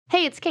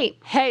Hey, it's Kate.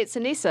 Hey, it's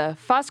Anissa.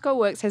 Fastco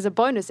Works has a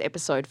bonus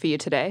episode for you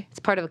today. It's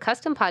part of a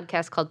custom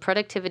podcast called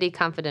Productivity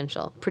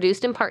Confidential,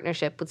 produced in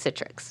partnership with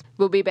Citrix.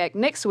 We'll be back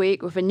next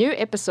week with a new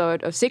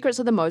episode of Secrets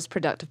of the Most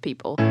Productive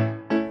People.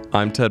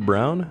 I'm Ted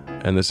Brown,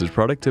 and this is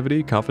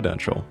Productivity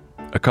Confidential,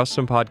 a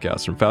custom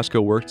podcast from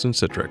Fastco Works and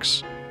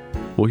Citrix.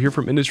 We'll hear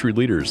from industry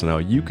leaders on how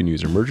you can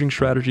use emerging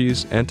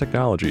strategies and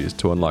technologies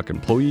to unlock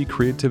employee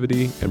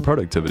creativity and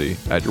productivity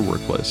at your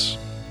workplace.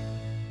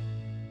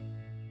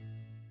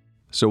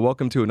 So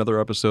welcome to another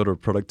episode of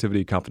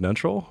Productivity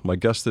Confidential. My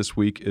guest this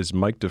week is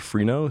Mike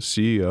DeFrino,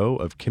 CEO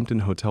of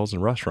Kimpton Hotels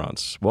and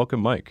Restaurants. Welcome,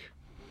 Mike.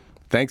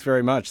 Thanks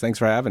very much. Thanks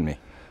for having me.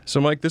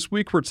 So, Mike, this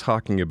week we're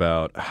talking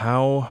about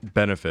how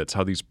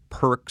these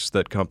perks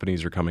that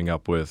companies are coming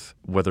up with,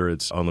 whether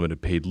it's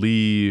unlimited paid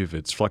leave,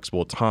 it's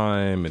flexible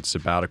time, it's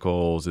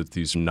sabbaticals, it's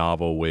these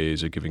novel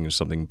ways of giving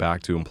something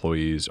back to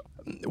employees.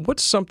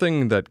 What's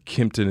something that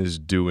Kimpton is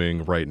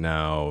doing right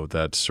now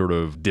that's sort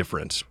of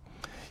different?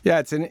 Yeah,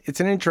 it's an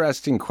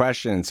interesting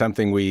question,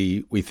 something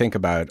we think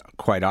about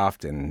quite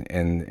often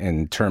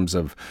in terms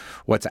of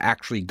what's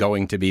actually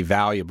going to be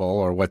valuable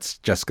or what's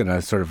just going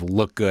to sort of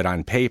look good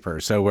on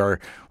paper. So we're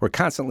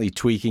constantly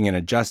tweaking and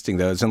adjusting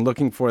those and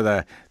looking for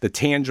the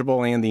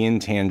tangible and the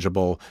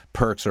intangible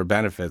perks or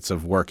benefits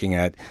of working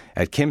at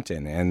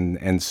Kimpton.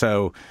 And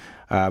so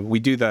we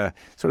do the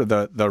sort of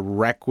the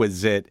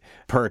requisite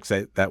perks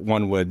that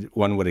one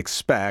would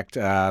expect,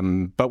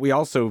 but we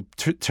also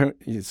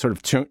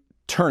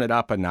turn it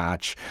up a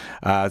notch.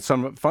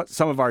 Some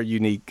of our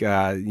unique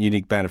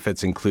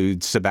benefits include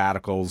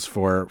sabbaticals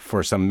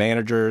for some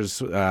managers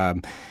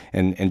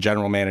and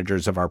general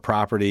managers of our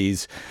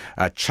properties,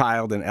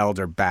 child and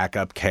elder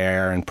backup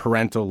care, and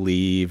parental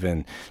leave,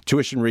 and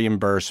tuition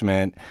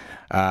reimbursement.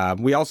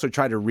 We also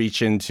try to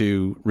reach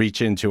into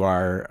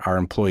our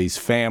employees'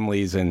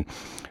 families, and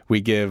we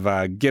give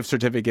gift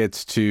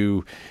certificates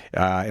to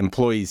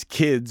employees'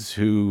 kids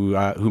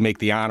who make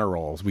the honor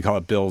rolls. We call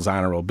it Bill's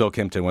Honor Roll. Bill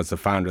Kimpton was the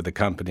founder of the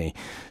company,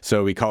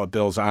 so we call it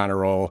Bill's Honor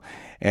Roll.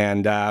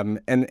 And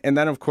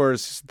then, of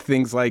course,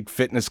 things like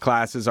fitness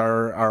classes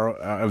are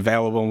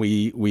available.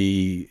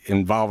 We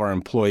involve our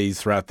employees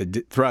throughout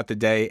the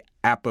day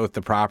at both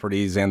the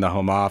properties and the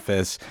home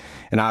office,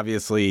 and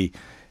obviously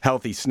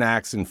healthy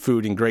snacks and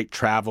food and great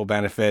travel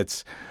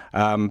benefits.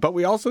 But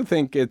we also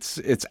think it's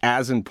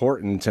as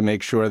important to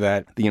make sure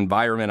that the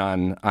environment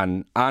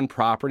on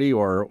property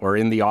or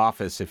in the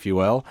office, if you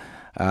will,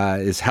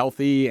 is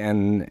healthy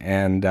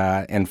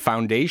and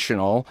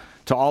foundational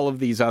to all of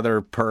these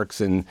other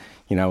perks and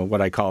what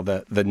I call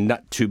the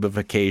nut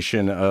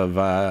tubification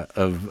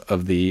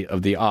of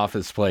the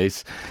office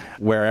place,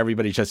 where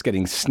everybody's just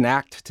getting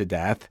snacked to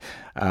death.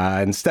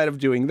 Instead of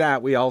doing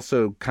that, we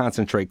also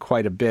concentrate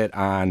quite a bit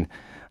on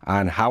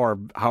how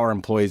our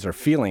employees are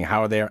feeling,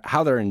 how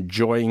they're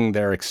enjoying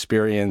their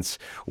experience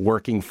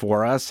working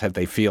for us, if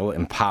they feel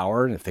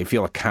empowered, if they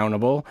feel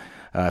accountable,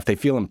 if they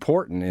feel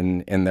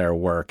important in their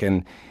work.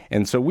 And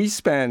so we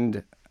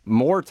spend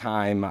more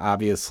time,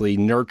 obviously,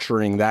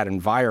 nurturing that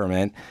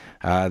environment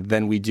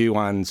than we do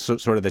on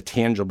sort of the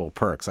tangible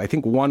perks. I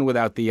think one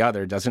without the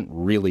other doesn't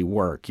really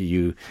work.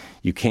 You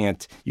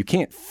can't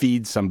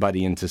feed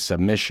somebody into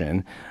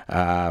submission,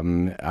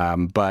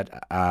 but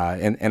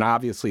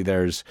obviously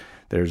there's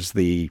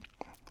the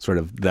sort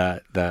of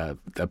the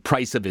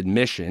price of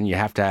admission. You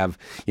have to have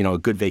a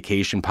good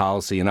vacation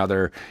policy and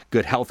other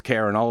good health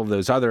care and all of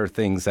those other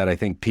things that I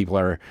think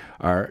people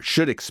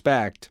should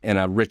expect in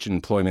a rich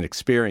employment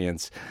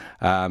experience.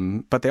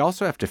 But they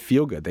also have to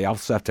feel good. They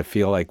also have to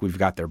feel like we've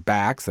got their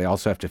backs. They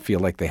also have to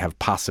feel like they have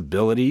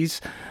possibilities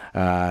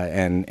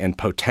and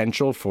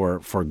potential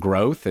for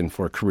growth and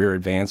for career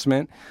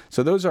advancement.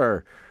 So those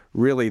are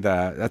really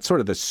that's sort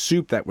of the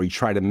soup that we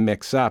try to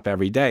mix up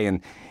every day,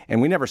 and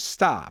we never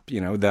stop.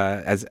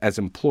 As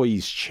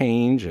employees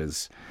change,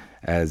 as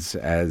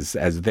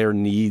their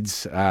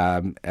needs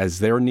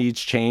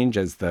change,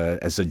 as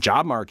the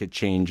job market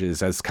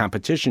changes, as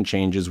competition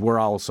changes, we're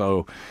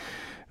also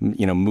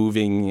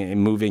moving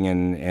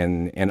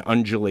and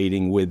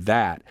undulating with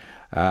that.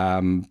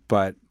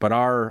 But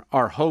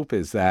our hope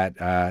is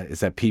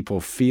that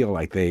people feel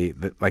like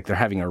they're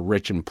having a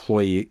rich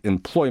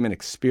employment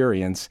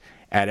experience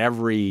at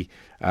every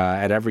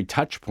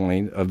touch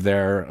point of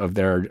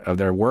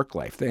their work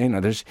life.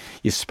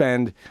 You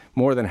spend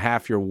more than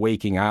half your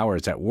waking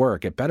hours at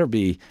work. It better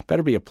be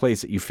a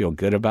place that you feel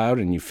good about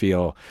and you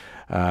feel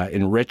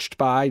enriched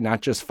by,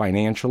 not just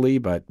financially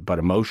but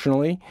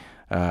emotionally,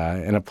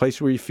 and a place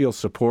where you feel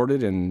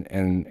supported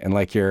and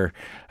like you're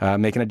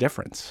making a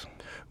difference.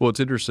 Well, it's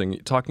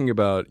interesting talking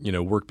about,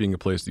 work being a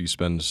place that you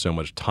spend so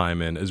much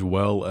time in, as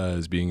well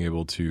as being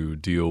able to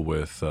deal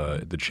with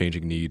the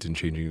changing needs and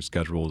changing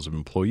schedules of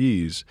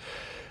employees.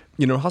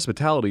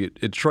 Hospitality,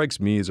 it strikes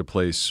me as a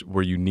place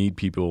where you need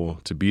people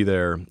to be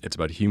there. It's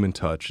about human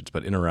touch. It's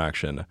about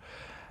interaction.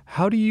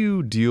 How do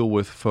you deal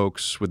with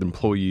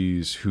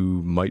employees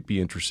who might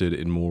be interested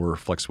in more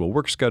flexible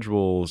work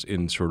schedules,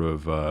 in sort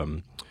of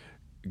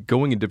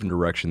going a different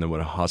direction than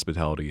what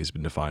hospitality has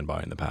been defined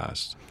by in the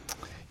past?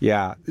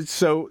 Yeah.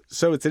 So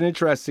it's an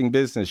interesting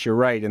business. You're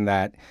right in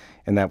that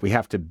we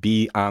have to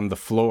be on the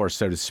floor,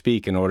 so to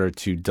speak, in order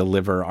to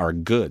deliver our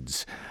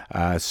goods.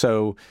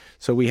 So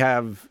we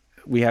have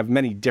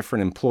many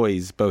different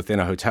employees, both in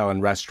a hotel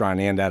and restaurant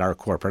and at our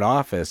corporate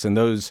office, and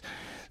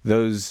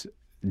those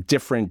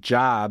different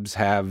jobs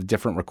have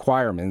different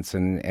requirements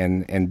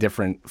and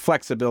different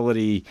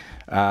flexibility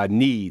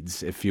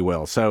needs, if you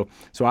will. So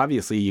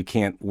obviously you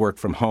can't work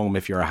from home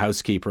if you're a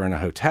housekeeper in a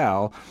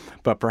hotel,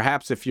 but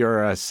perhaps if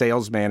you're a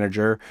sales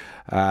manager,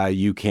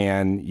 you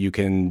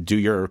can do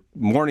your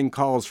morning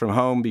calls from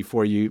home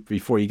before you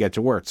get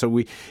to work.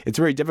 So it's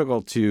very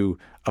difficult to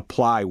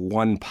apply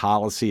one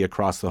policy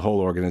across the whole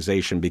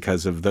organization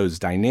because of those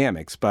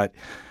dynamics, but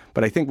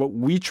I think what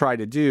we try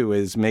to do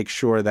is make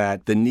sure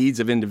that the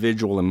needs of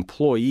individual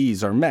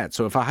employees are met.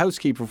 So if a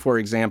housekeeper, for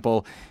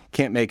example,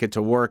 can't make it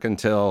to work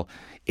until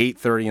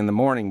 8:30 in the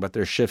morning, but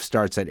their shift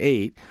starts at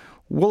 8,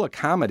 we'll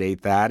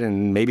accommodate that,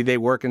 and maybe they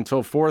work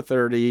until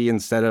 4:30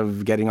 instead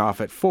of getting off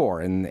at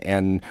 4,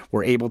 and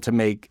we're able to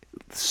make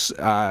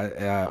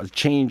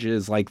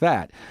changes like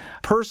that.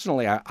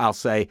 Personally, I'll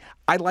say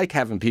I like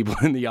having people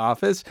in the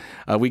office.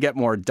 We get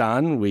more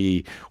done.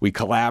 We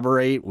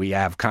collaborate. We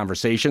have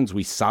conversations.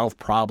 We solve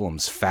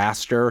problems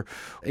faster.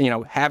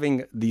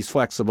 Having these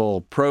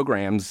flexible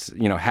programs,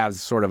 has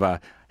sort of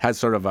a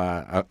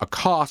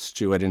cost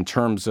to it in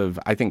terms of,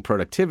 I think,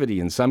 productivity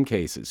in some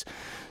cases.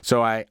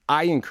 So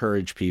I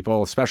encourage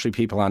people, especially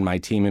people on my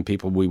team and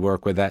people we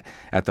work with at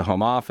the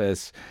home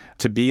office,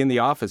 to be in the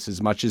office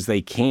as much as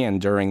they can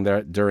during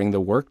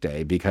the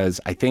workday, because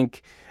I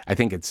think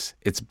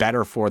it's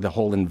better for the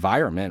whole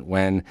environment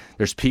when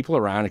there's people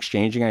around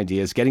exchanging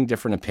ideas, getting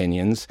different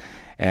opinions,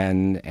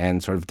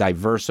 and sort of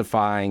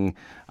diversifying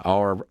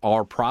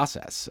our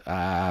process.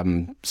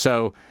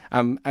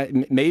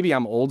 Maybe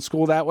I'm old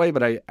school that way,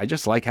 but I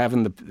just like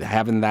having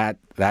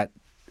that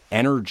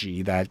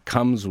energy that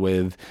comes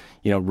with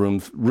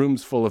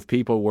rooms full of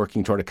people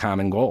working toward a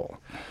common goal.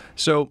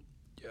 So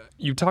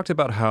you talked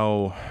about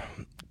how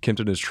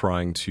Kimpton is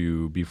trying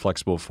to be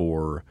flexible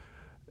for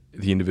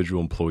the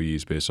individual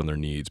employees based on their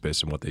needs,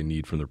 based on what they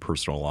need from their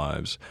personal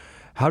lives.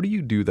 How do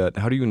you do that?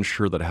 How do you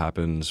ensure that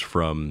happens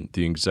from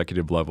the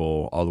executive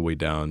level all the way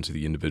down to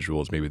the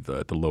individuals, maybe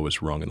the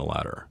lowest rung in the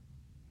ladder?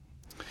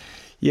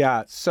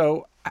 Yeah,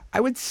 so I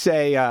would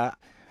say,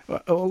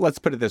 let's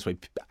put it this way.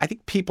 I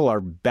think people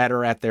are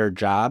better at their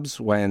jobs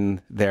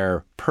when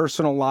their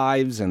personal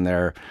lives and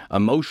their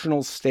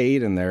emotional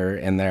state and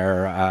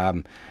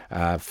their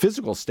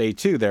physical state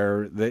too,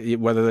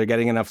 whether they're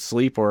getting enough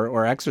sleep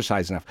or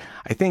exercise enough.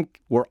 I think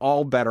we're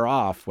all better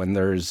off when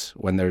there's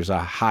a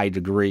high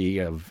degree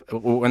of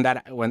when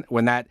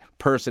that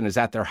person is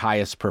at their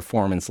highest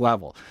performance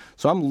level.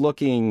 So I'm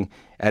looking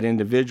at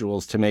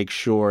individuals to make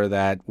sure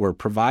that we're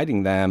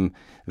providing them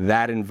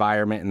that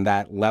environment and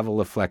that level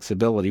of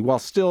flexibility while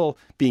still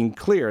being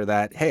clear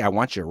that, hey, I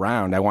want you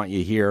around. I want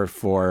you here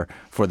for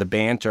the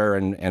banter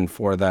and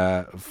for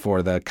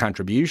the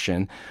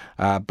contribution.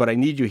 But I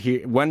need you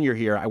here. When you're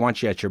here, I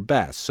want you at your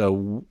best.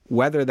 So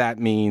whether that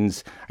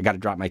means I got to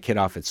drop my kid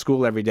off at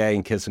school every day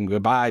and kiss him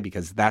goodbye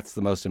because that's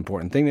the most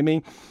important thing to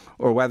me,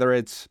 or whether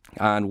it's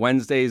on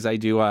Wednesdays I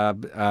do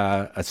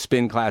a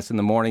spin class in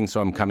the morning,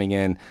 so I'm coming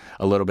in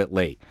a little bit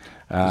late.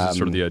 This is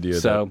sort of the idea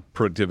that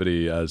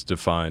productivity as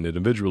defined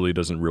individually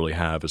doesn't really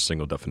have a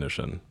single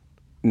definition.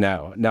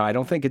 No, I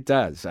don't think it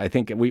does. I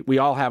think we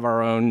all have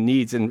our own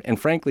needs, and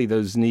frankly,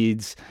 those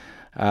needs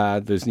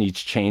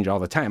change all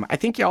the time. I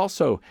think you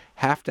also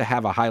have to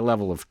have a high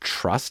level of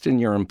trust in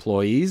your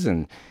employees,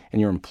 and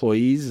your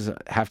employees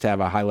have to have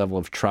a high level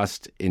of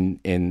trust in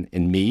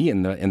me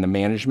and the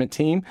management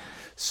team,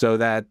 so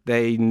that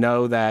they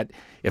know that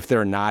if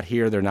they're not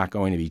here, they're not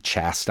going to be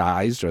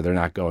chastised or they're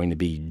not going to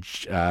be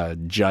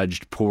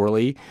judged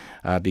poorly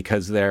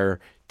because they're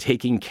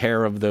taking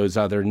care of those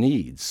other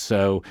needs.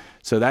 So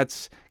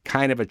that's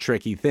kind of a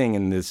tricky thing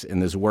in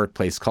this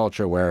workplace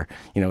culture where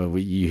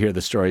you hear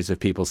the stories of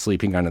people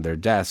sleeping under their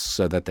desks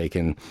so that they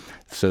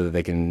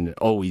can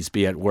always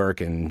be at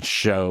work and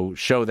show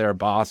their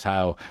boss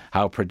how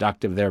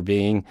productive they're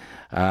being.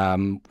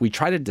 We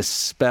try to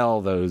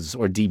dispel those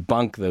or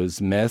debunk those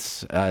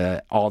myths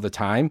all the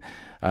time,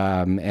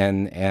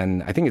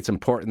 and I think it's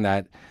important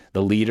that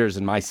the leaders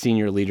and my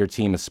senior leader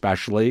team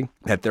especially,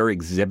 that they're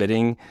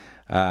exhibiting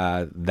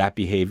that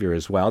behavior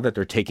as well, that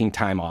they're taking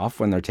time off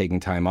when they're taking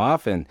time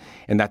off, and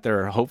that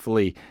they're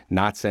hopefully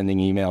not sending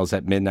emails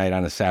at midnight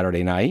on a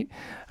Saturday night,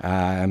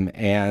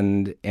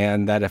 and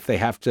that if they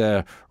have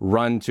to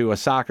run to a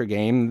soccer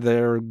game,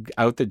 they're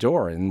out the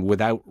door and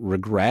without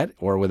regret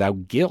or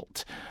without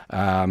guilt.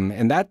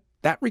 And that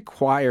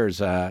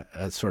requires a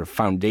sort of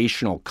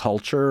foundational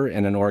culture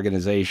in an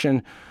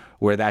organization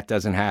where that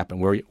doesn't happen,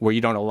 where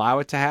you don't allow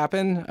it to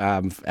happen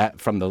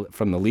from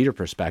the leader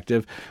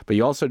perspective, but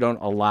you also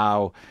don't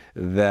allow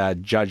the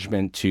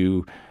judgment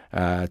to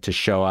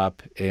show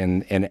up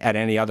at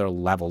any other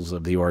levels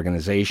of the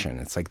organization.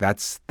 It's like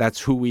that's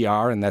who we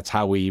are and that's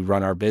how we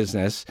run our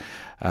business.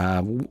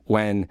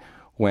 When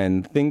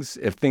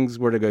if things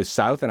were to go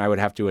south and I would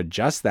have to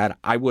adjust that,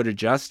 I would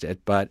adjust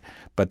it. But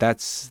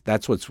that's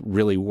what's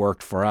really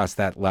worked for us.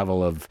 That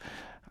level of,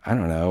 I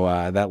don't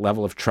know, that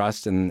level of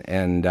trust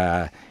and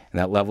that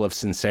level of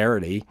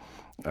sincerity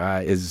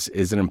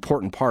is an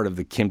important part of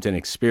the Kimpton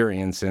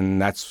experience,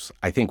 and that's,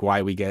 I think,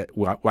 why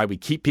we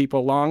keep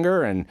people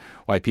longer and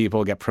why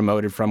people get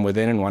promoted from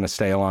within and want to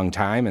stay a long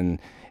time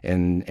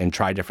and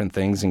try different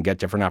things and get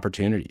different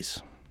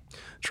opportunities.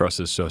 Trust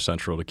is so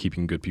central to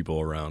keeping good people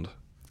around.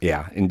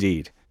 Yeah,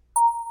 indeed.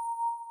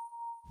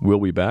 We'll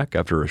be back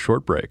after a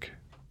short break.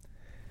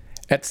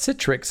 At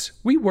Citrix,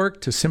 we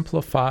work to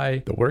simplify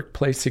the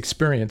workplace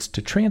experience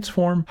to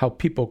transform how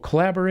people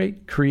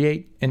collaborate,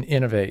 create, and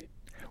innovate.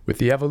 With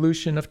the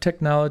evolution of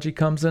technology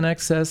comes an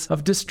excess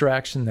of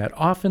distraction that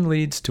often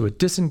leads to a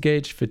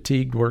disengaged,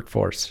 fatigued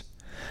workforce.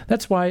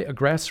 That's why a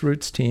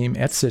grassroots team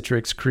at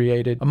Citrix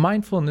created a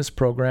mindfulness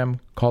program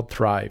called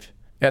Thrive.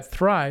 At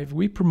Thrive,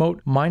 we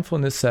promote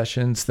mindfulness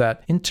sessions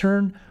that, in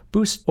turn,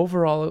 boost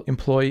overall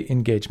employee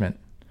engagement.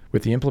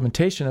 With the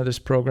implementation of this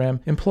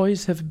program,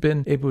 employees have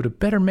been able to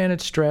better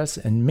manage stress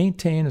and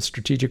maintain a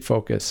strategic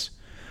focus.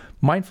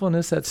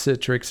 Mindfulness at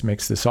Citrix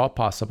makes this all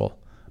possible.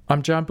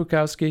 I'm John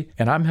Bukowski,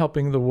 and I'm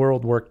helping the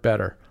world work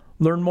better.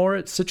 Learn more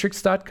at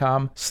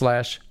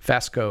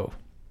citrix.com/fastgo.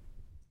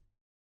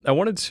 I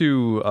wanted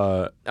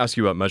to ask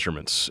you about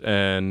measurements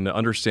and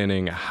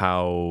understanding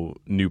how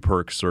new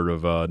perks, sort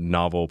of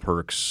novel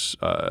perks,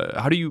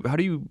 how do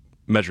you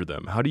measure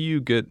them? How do you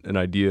get an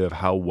idea of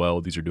how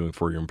well these are doing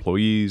for your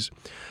employees?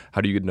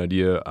 How do you get an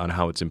idea on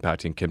how it's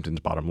impacting Kimpton's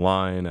bottom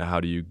line? How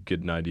do you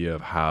get an idea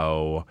of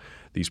how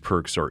these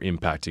perks are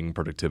impacting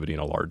productivity on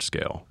a large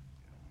scale?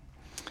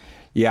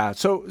 Yeah,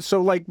 so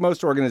like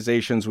most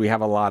organizations, we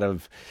have a lot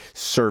of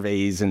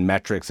surveys and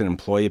metrics and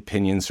employee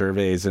opinion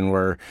surveys, and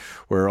we're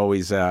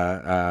always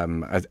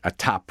a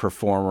top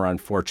performer on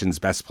Fortune's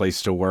Best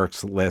Place to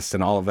Work list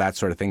and all of that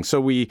sort of thing. So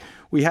we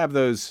have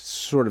those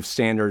sort of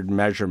standard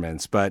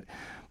measurements, but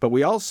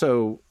we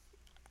also,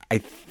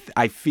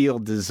 I feel,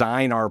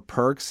 design our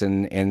perks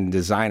and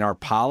design our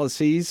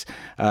policies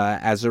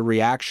as a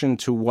reaction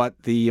to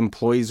what the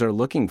employees are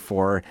looking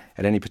for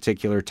at any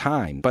particular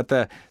time. But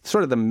the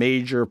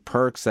major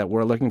perks that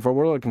we're looking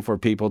for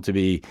people to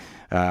be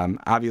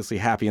obviously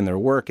happy in their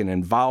work and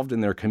involved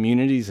in their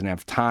communities and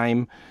have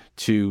time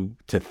to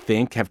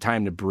think, have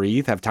time to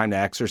breathe, have time to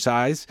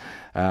exercise,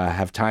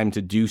 have time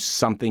to do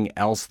something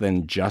else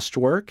than just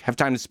work, have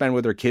time to spend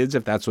with their kids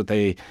if that's what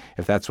they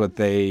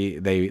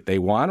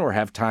want, or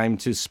have time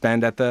to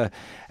spend at the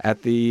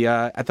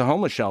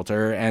homeless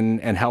shelter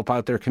and help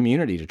out their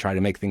community to try to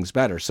make things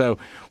better. So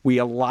we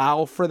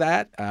allow for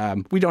that.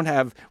 We don't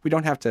have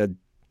to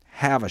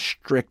have a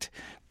strict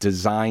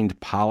designed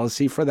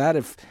policy for that.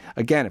 If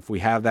we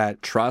have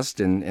that trust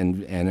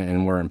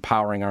and we're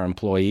empowering our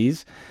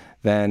employees,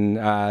 then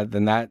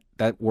that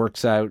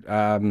works out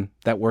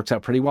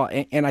pretty well.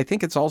 And I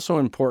think it's also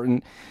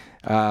important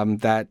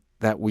that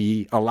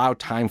we allow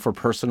time for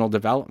personal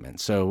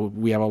development. So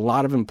we have a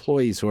lot of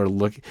employees who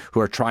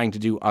are trying to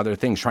do other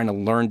things, trying to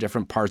learn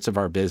different parts of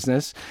our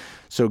business.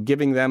 So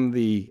giving them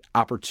the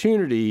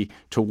opportunity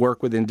to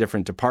work within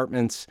different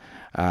departments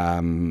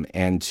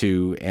and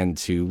to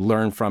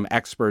learn from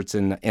experts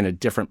in a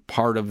different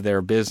part of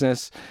their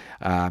business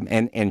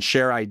and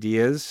share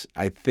ideas,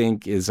 I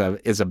think is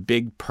a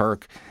big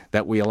perk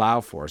that we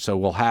allow for. So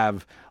we'll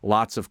have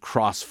lots of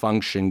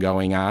cross-function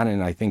going on,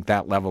 and I think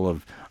that level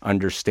of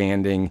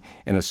understanding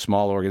in a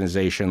small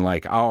organization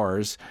like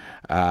ours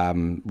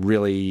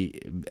really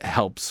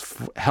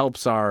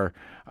helps our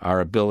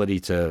ability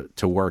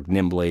to work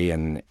nimbly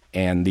and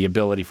the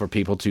ability for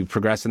people to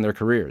progress in their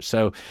careers.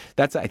 So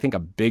that's, I think, a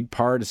big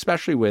part,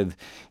 especially with,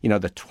 the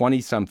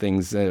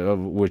 20-somethings,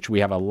 which we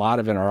have a lot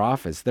of in our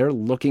office. They're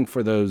looking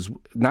for those,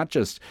 not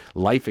just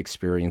life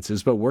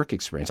experiences, but work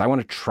experience. I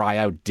want to try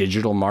out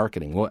digital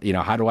marketing.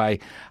 How do I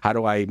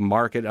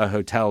market a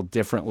hotel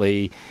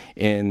differently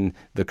in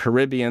the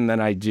Caribbean than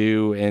I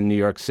do in New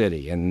York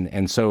City?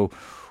 And so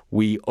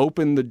we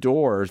open the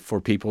door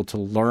for people to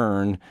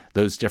learn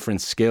those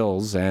different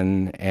skills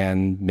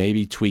and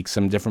maybe tweak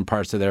some different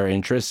parts of their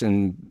interests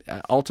and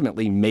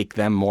ultimately make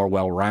them more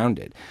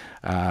well-rounded.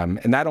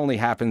 And that only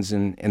happens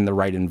in the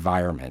right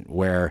environment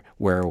where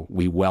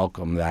we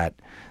welcome that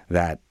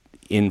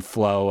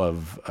inflow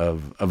of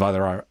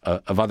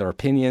other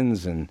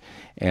opinions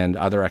and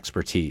other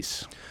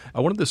expertise. I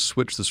wanted to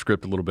switch the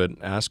script a little bit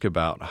and ask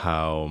about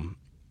how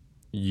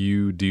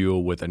you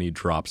deal with any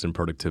drops in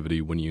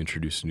productivity when you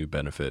introduce a new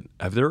benefit.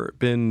 Have there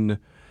been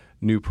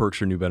new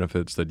perks or new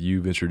benefits that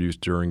you've introduced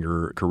during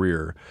your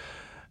career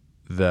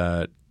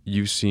that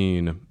you've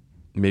seen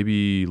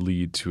maybe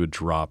lead to a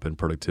drop in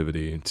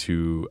productivity,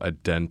 to a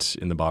dent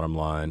in the bottom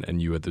line,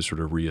 and you had to sort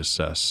of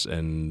reassess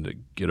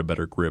and get a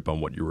better grip on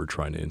what you were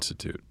trying to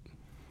institute?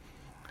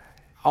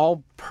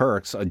 All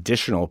perks,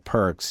 additional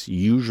perks,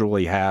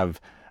 usually have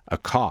a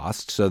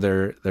cost. So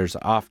there's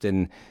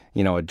often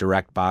a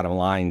direct bottom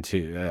line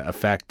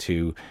effect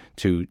to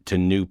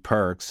new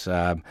perks.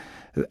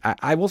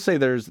 I will say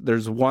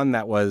there's one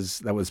that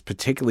was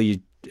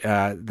particularly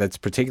that's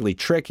particularly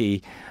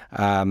tricky,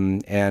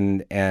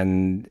 and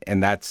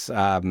that's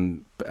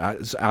on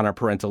our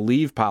parental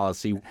leave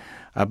policy.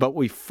 But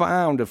we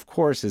found, of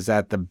course, is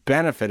that the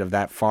benefit of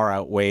that far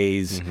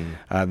outweighs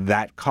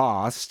that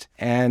cost.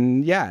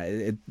 And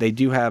they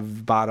do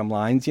have bottom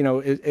lines,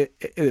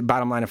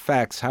 bottom line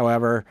effects.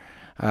 However,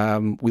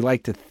 we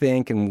like to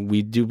think, and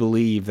we do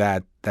believe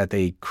that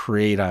they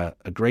create a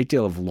great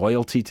deal of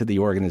loyalty to the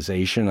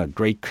organization, a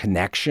great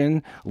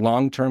connection,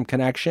 long-term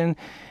connection.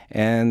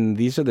 And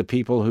these are the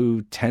people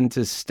who tend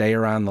to stay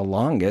around the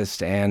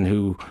longest and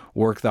who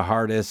work the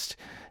hardest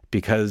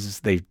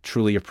because they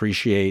truly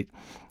appreciate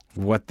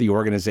what the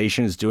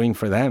organization is doing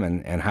for them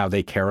and how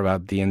they care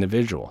about the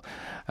individual.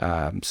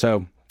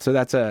 So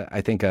that's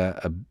I think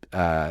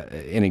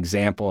an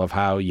example of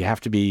how you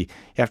have to be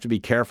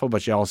careful,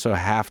 but you also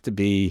have to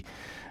be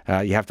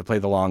you have to play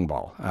the long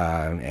ball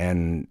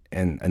and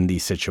in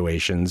these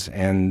situations,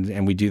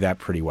 and we do that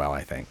pretty well,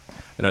 I think.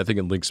 And I think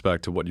it links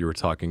back to what you were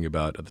talking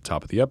about at the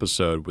top of the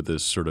episode with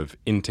this sort of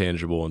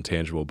intangible and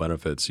tangible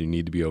benefits. You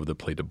need to be able to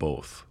play to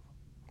both.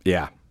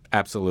 Yeah,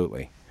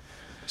 absolutely.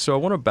 So I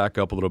want to back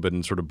up a little bit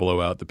and sort of blow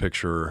out the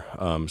picture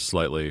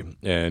slightly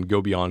and go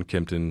beyond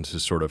Kimpton to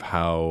sort of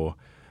how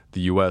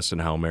the U.S.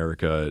 and how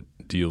America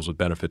deals with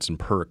benefits and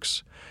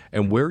perks,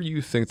 and where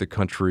you think the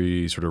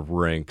country sort of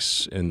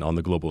ranks on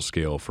the global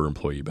scale for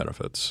employee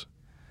benefits.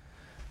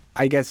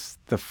 I guess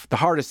the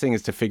hardest thing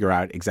is to figure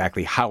out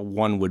exactly how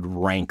one would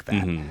rank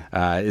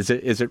that. Is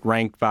it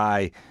ranked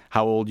by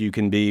how old you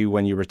can be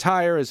when you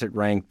retire? Is it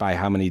ranked by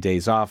how many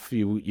days off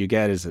you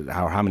get? Is it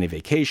how many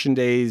vacation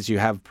days you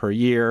have per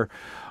year,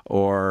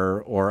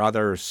 or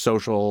other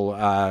social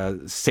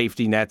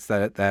safety nets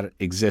that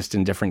exist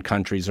in different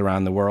countries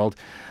around the world?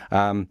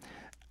 I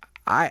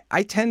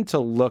tend to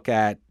look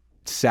at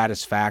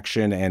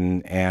satisfaction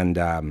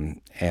and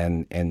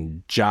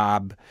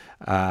job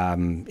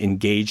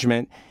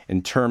engagement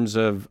in terms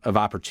of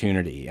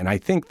opportunity. And I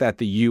think that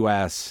the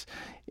U.S.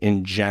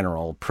 in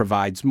general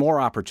provides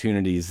more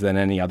opportunities than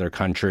any other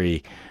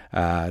country,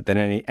 than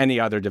any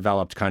other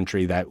developed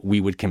country that we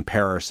would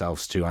compare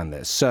ourselves to on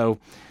this. So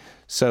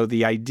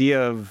the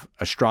idea of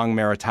a strong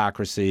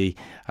meritocracy,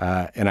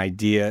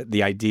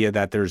 the idea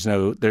that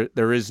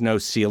there is no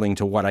ceiling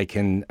to what I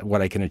can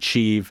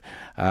achieve,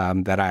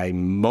 that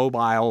I'm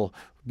mobile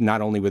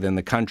not only within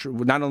the country,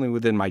 not only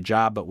within my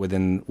job, but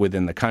within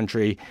the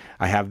country.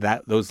 I have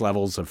those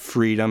levels of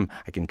freedom.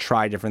 I can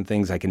try different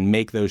things. I can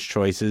make those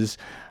choices.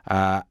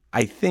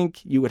 I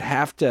think you would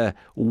have to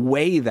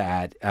weigh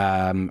that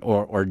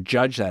or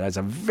judge that as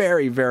a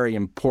very, very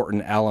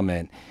important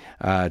element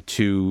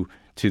to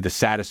the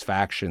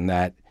satisfaction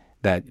that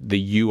the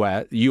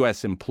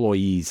U.S.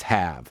 employees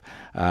have.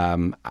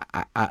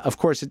 Of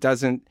course, it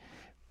doesn't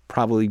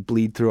probably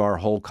bleed through our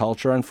whole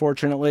culture,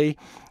 unfortunately.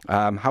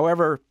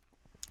 However,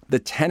 the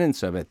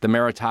tenets of it, the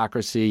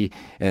meritocracy,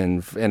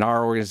 and in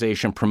our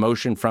organization,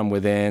 promotion from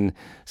within,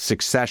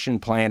 succession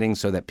planning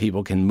so that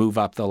people can move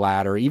up the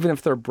ladder, even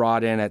if they're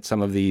brought in at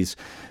some of these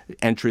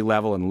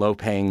entry-level and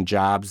low-paying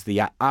jobs,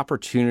 the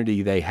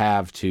opportunity they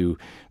have to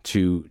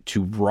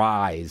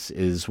rise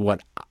is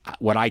what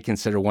I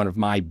consider one of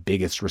my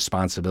biggest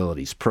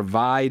responsibilities.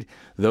 Provide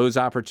those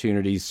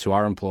opportunities to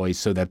our employees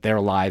so that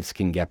their lives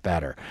can get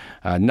better.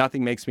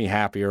 Nothing makes me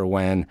happier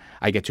when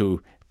I get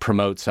to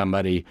promote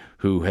somebody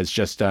who has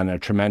just done a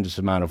tremendous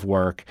amount of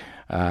work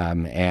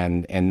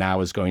and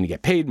now is going to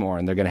get paid more,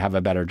 and they're going to have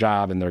a better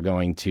job, and they're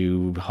going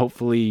to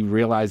hopefully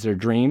realize their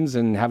dreams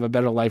and have a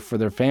better life for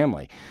their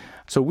family.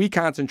 So we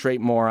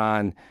concentrate more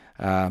on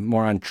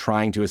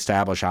trying to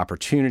establish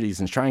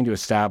opportunities and trying to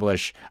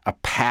establish a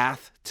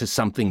path to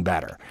something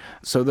better.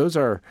 So those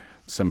are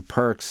some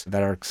perks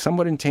that are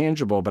somewhat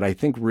intangible, but I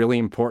think really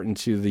important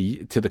to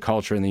the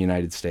culture in the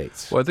United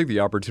States. Well, I think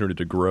the opportunity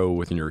to grow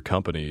within your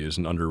company is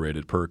an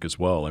underrated perk as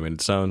well. I mean,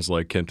 it sounds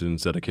like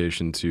Kimpton's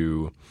dedication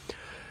to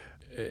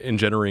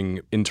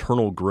engendering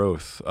internal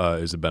growth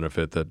is a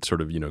benefit that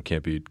sort of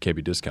can't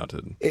be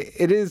discounted.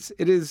 It is.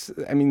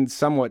 I mean,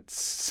 somewhat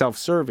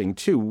self-serving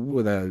too,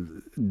 with a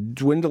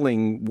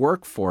dwindling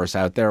workforce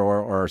out there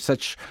or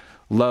such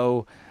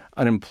low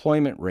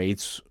unemployment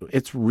rates.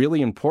 It's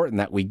really important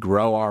that we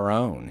grow our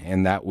own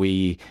and that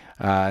we're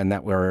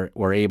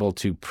able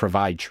to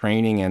provide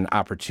training and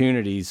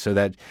opportunities so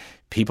that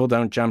people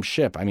don't jump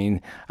ship. I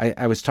mean,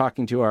 I was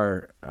talking to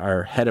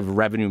our head of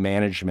revenue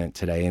management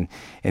today,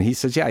 and he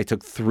says, I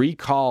took 3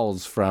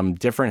 calls from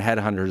different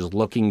headhunters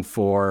looking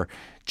for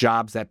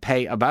jobs that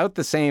pay about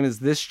the same as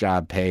this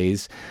job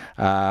pays,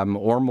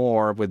 or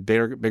more, with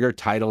bigger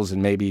titles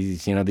and maybe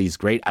these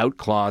great out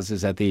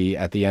clauses at the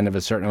end of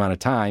a certain amount of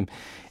time.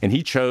 And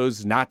he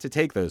chose not to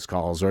take those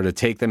calls, or to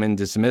take them and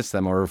dismiss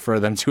them, or refer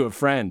them to a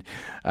friend.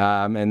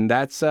 And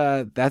that's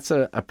a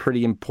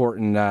pretty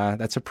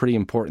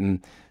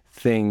important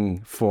thing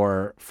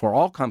for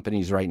all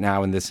companies right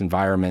now in this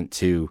environment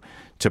to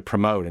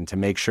promote, and to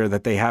make sure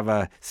that they have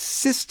a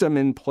system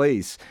in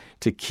place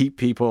to keep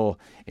people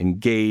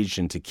engaged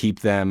and to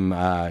keep them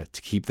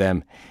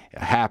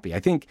happy.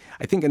 I think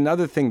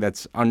another thing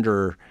that's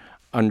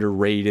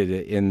underrated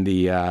in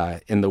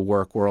the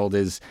work world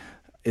is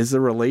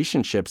the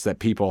relationships that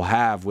people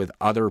have with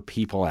other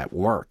people at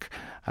work.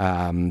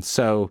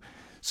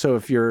 So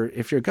if you're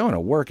going to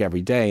work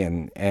every day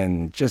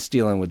and just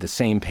dealing with the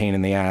same pain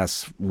in the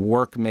ass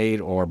workmate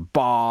or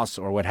boss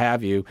or what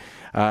have you,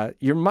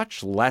 you're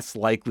much less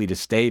likely to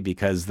stay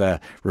because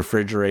the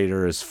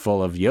refrigerator is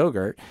full of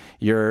yogurt.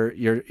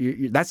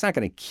 That's not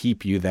going to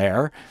keep you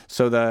there.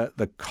 So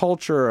the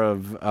culture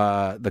of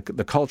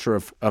the culture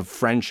of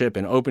friendship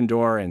and open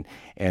door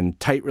and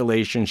tight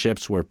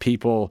relationships where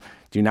people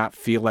do not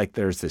feel like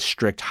there's this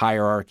strict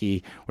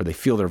hierarchy, where they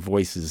feel their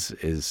voice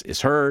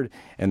is heard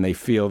and they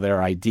feel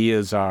their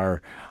ideas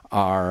are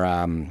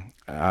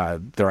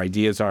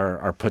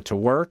put to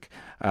work.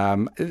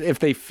 If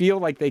they feel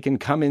like they can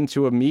come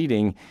into a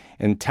meeting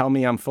and tell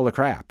me I'm full of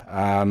crap,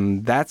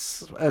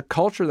 that's a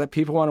culture that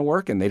people want to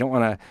work in. They don't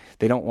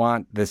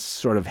want this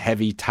sort of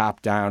heavy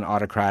top-down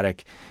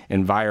autocratic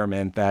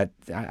environment that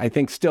I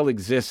think still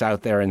exists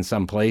out there in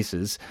some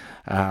places.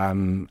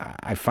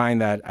 I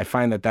find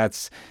that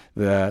that's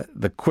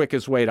the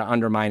quickest way to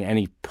undermine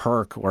any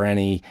perk or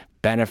any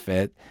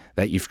benefit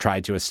that you've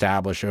tried to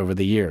establish over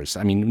the years.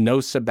 I mean, no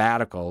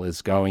sabbatical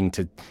is going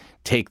to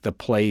take the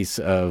place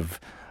of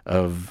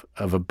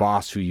a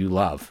boss who you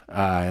love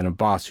and a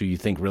boss who you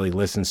think really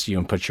listens to you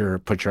and put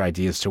your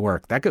ideas to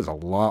work. That goes a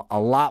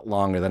lot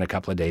longer than a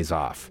couple of days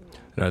off.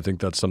 And I think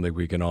that's something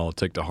we can all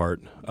take to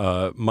heart.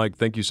 Mike,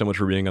 thank you so much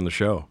for being on the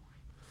show.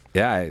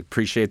 Yeah, I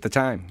appreciate the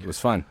time. It was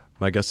fun.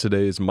 My guest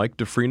today is Mike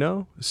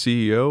DeFrino,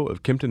 CEO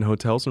of Kimpton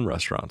Hotels and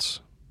Restaurants.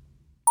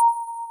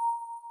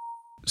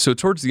 So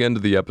towards the end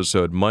of the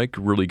episode, Mike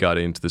really got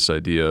into this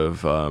idea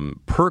of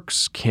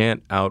perks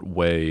can't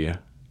outweigh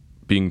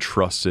being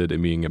trusted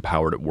and being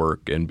empowered at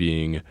work and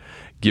being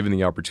given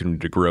the opportunity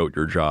to grow at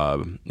your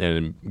job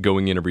and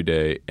going in every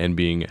day and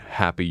being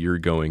happy you're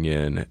going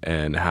in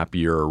and happy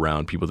you're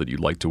around people that you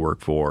like to work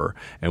for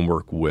and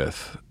work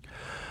with.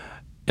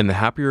 And the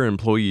happier an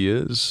employee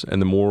is and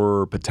the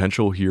more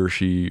potential he or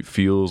she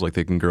feels like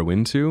they can grow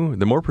into,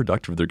 the more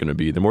productive they're going to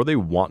be, the more they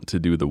want to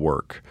do the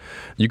work.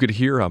 You could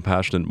hear how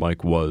passionate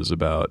Mike was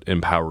about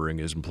empowering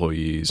his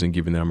employees and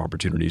giving them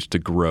opportunities to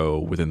grow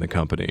within the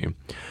company.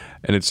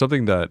 And it's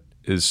something that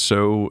is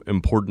so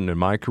important in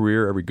my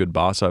career. Every good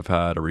boss I've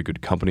had, every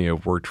good company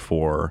I've worked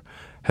for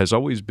has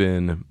always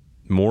been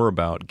more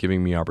about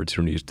giving me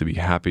opportunities to be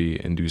happy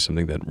and do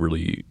something that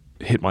really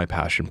hit my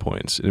passion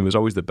points. And it was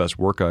always the best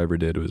work I ever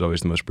did. It was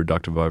always the most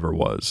productive I ever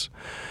was.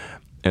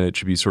 And it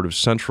should be sort of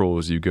central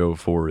as you go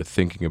forward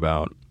thinking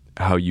about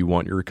how you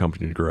want your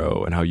company to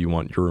grow and how you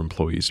want your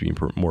employees to be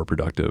more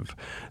productive,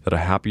 that a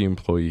happy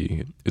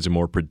employee is a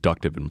more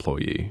productive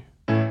employee.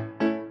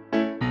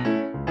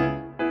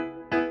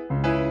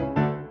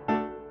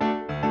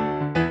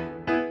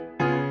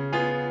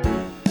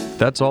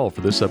 That's all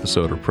for this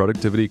episode of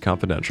Productivity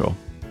Confidential.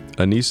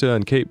 Anissa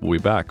and Kate will be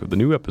back with a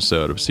new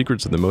episode of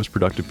Secrets of the Most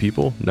Productive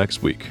People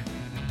next week.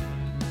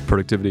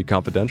 Productivity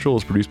Confidential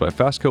is produced by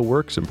Fastco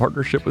Works in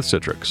partnership with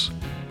Citrix.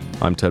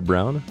 I'm Ted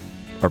Brown.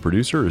 Our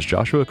producer is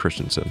Joshua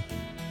Christensen.